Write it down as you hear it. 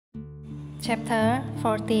Chapter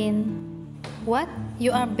 14. What?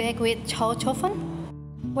 You are back with Chow Chofan?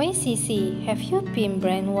 Wait, Cici, have you been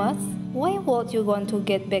brainwashed? Why would you want to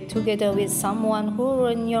get back together with someone who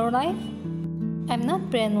ruined your life? I'm not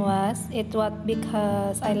brainwashed, it was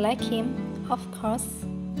because I like him, of course.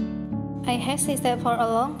 I hesitated for a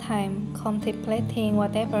long time, contemplating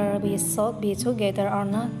whether we should be together or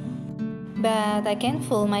not. But I can't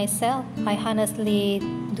fool myself, I honestly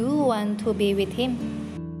do want to be with him.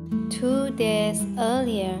 2 days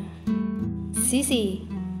earlier. Cici,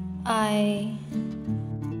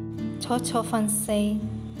 Chow Chofan said,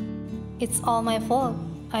 it's all my fault.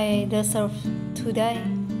 I deserve to die.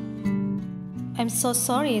 I'm so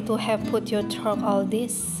sorry to have put you through all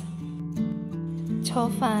this.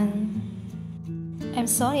 Chofan, I'm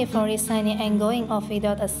sorry for resigning and going off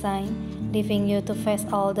without a sign, leaving you to face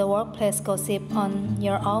all the workplace gossip on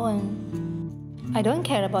your own. I don't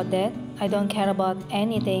care about that. I don't care about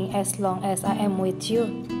anything as long as I am with you.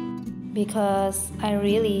 Because I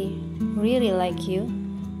really, really like you.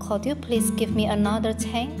 Could you please give me another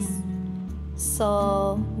chance?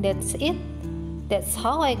 So that's it. That's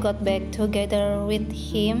how I got back together with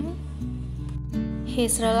him.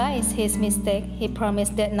 He's realized his mistake. He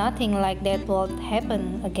promised that nothing like that would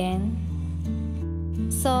happen again.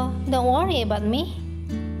 So don't worry about me.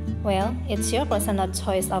 Well, it's your personal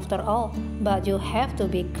choice after all, but you have to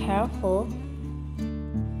be careful.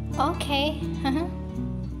 Okay.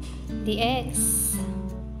 The ex.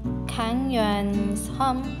 Kang Yuan's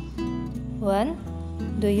home. Wen,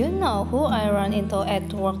 do you know who I ran into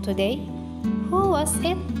at work today? Who was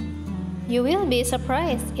it? You will be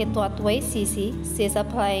surprised. It was Wei Cici. She's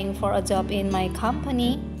applying for a job in my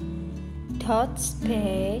company.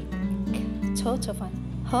 Speak. Chow Chofan.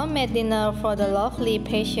 Homemade dinner for the lovely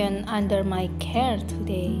patient under my care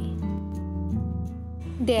today.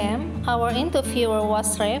 Damn, our interviewer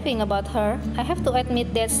was raving about her. I have to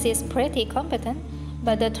admit that she's pretty competent,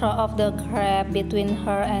 but the throw of the crap between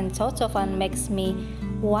her and Chow Chofan makes me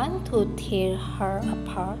want to tear her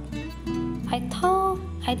apart. I thought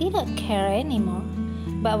I didn't care anymore,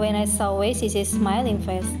 but when I saw Wei Cici's smiling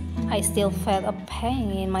face, I still felt a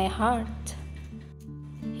pain in my heart.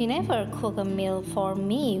 He never cooked a meal for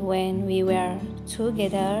me when we were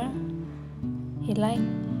together. He lied.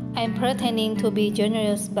 I'm pretending to be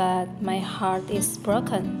generous, but my heart is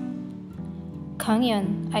broken. Kang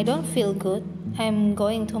Yuan, I don't feel good. I'm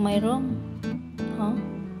going to my room. Huh?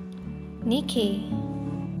 Nikki.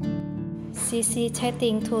 Cici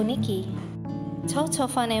chatting to Nikki. Chow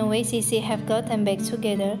Chofan and Wei Cici have gotten back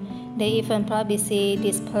together. They even publicly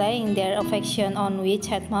displaying their affection on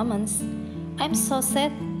WeChat moments. I'm so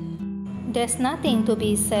sad. There's nothing to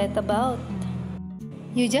be sad about.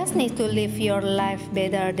 You just need to live your life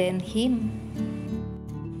better than him.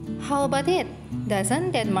 How about it?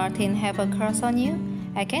 Doesn't that Martin have a crush on you?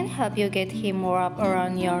 I can help you get him wrapped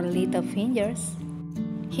around your little fingers.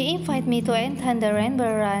 He invited me to attend the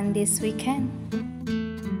rainbow run this weekend.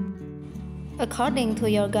 According to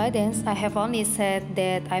your guidance, I have only said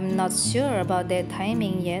that I'm not sure about the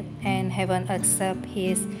timing yet and haven't accepted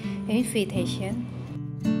his invitation.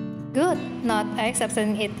 Good, not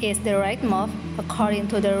accepting it is the right move. According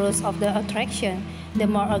to the rules of the attraction, the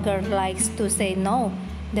more a girl likes to say no,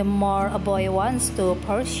 the more a boy wants to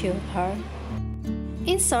pursue her.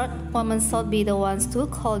 In short, women should be the ones to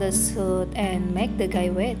call the shot and make the guy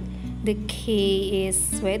wait. The key is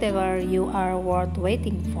whatever you are worth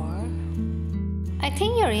waiting for. I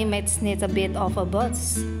think your image needs a bit of a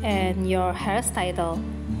boost, and your hairstyle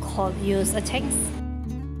could use a change.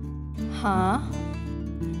 Huh?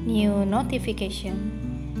 New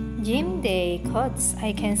notification. Gym day codes.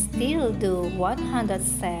 I can still do 100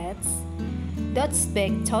 sets. That's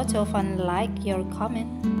big. Chow Chofan like your comment.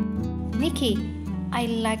 Nikki, I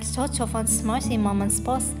like Chow Chofan's Mercy Moments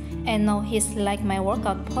post, and now he's like my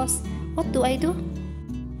workout post. What do I do?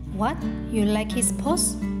 What? You like his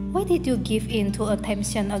post? Why did you give in to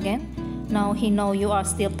attention again? Now he knows you are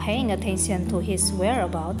still paying attention to his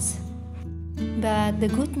whereabouts. But the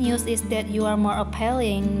good news is that you are more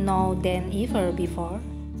appealing now than ever before.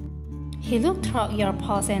 He looked through your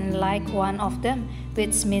posts and liked one of them,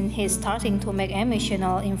 which means he's starting to make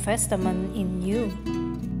emotional investment in you.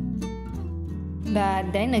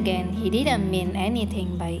 But then again, he didn't mean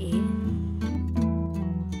anything by it.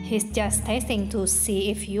 He's just testing to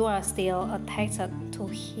see if you are still attached to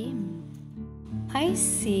him. I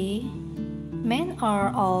see. Men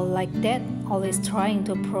are all like that, always trying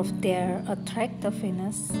to prove their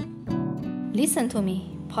attractiveness. Listen to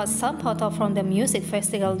me. Post some photo from the music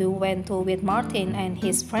festival you went to with Martin and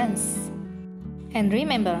his friends. And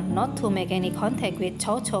remember not to make any contact with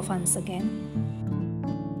Chow Chofan again.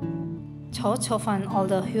 Thought of all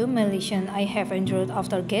the humiliation I have endured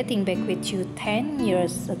after getting back with you 10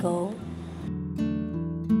 years ago.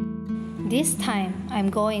 This time, I'm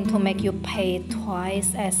going to make you pay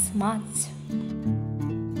twice as much.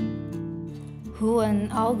 Juan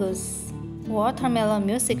August, Watermelon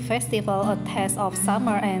Music Festival, a taste of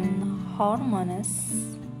summer and hormones.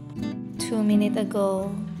 2 minutes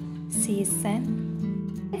ago, she said.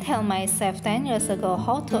 I tell myself 10 years ago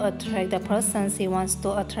how to attract the person she wants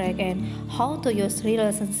to attract and how to use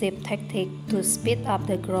relationship tactics to speed up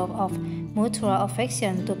the growth of mutual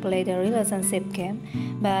affection to play the relationship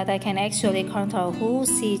game, but I can actually control who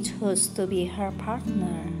she chooses to be her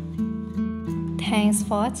partner. Thanks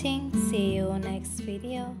for watching. See you next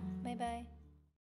video.